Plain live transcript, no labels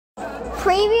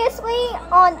Previously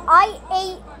on I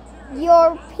Ate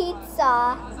Your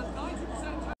Pizza.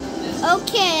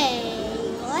 Okay,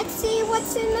 let's see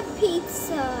what's in the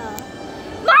pizza.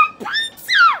 My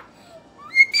pizza!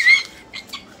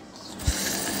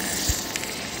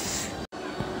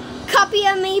 Copy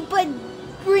of me, but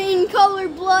green color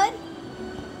blood.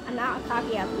 I'm not a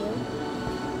copy of you.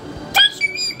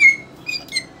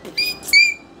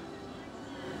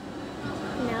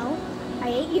 No, I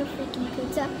ate your freaking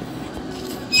pizza.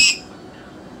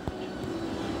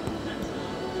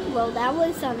 Well, that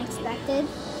was unexpected.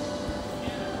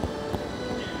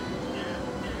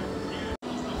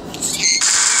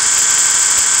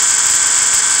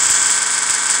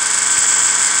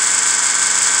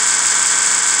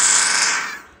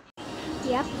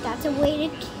 Yep, that's a way to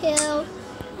kill.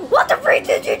 What the freak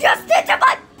did you just do to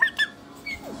my freaking...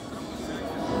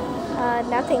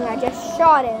 Nothing, I just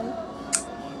shot him.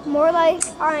 More like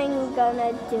I'm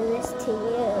gonna do this to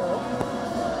you.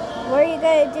 What are you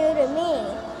gonna do to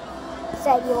me?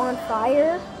 Set you on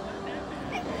fire?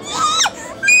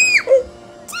 Wait,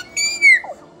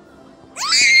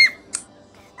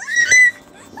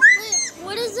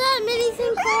 what is that mini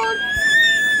thing called?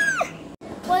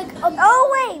 Like a bone. Oh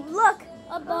wait, look!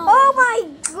 A bone. Oh my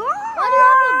god! Why do you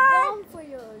have a bone for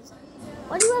yours?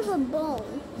 Why do you have a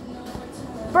bone?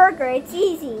 Burger, it's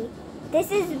easy.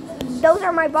 Those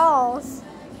are my balls.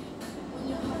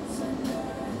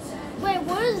 Wait,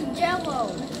 where's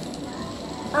Jello?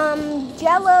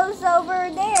 Jello's over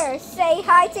there. Say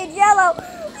hi to Jello.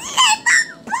 Leave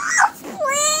my balls,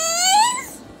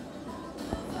 please!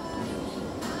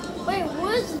 Wait,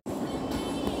 where's...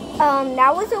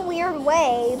 That was a weird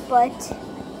way, but...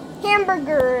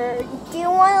 Hamburger, do you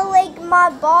want to lick my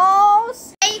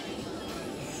balls?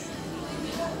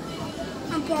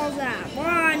 My balls out.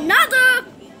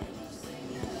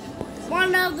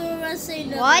 One other, let's say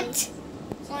no. What?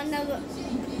 One other.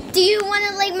 Do you want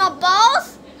to lick my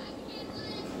balls?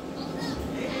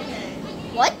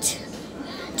 What?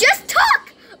 Just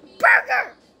talk!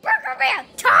 Burger! Burger man,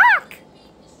 talk!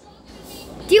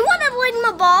 Do you want to lick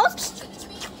my balls?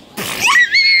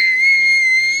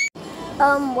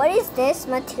 What is this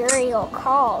material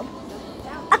called?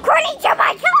 According to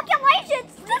my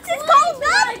calculations, this is called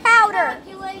gunpowder!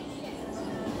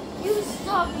 You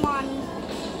suck, Mommy.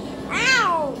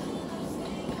 Ow!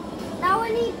 Now I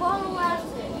need bottle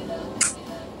acid.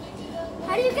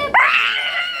 How do you get...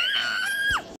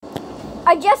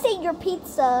 I just ate your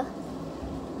pizza.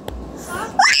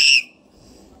 Huh?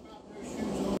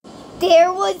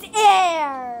 There was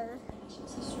air.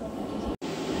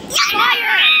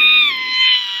 Fire!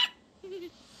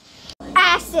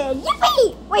 Acid.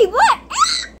 Yippee! Wait, what?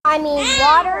 I mean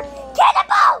water.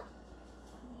 Cannibal!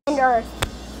 And earth.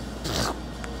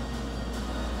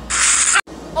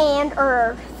 And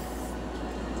earth.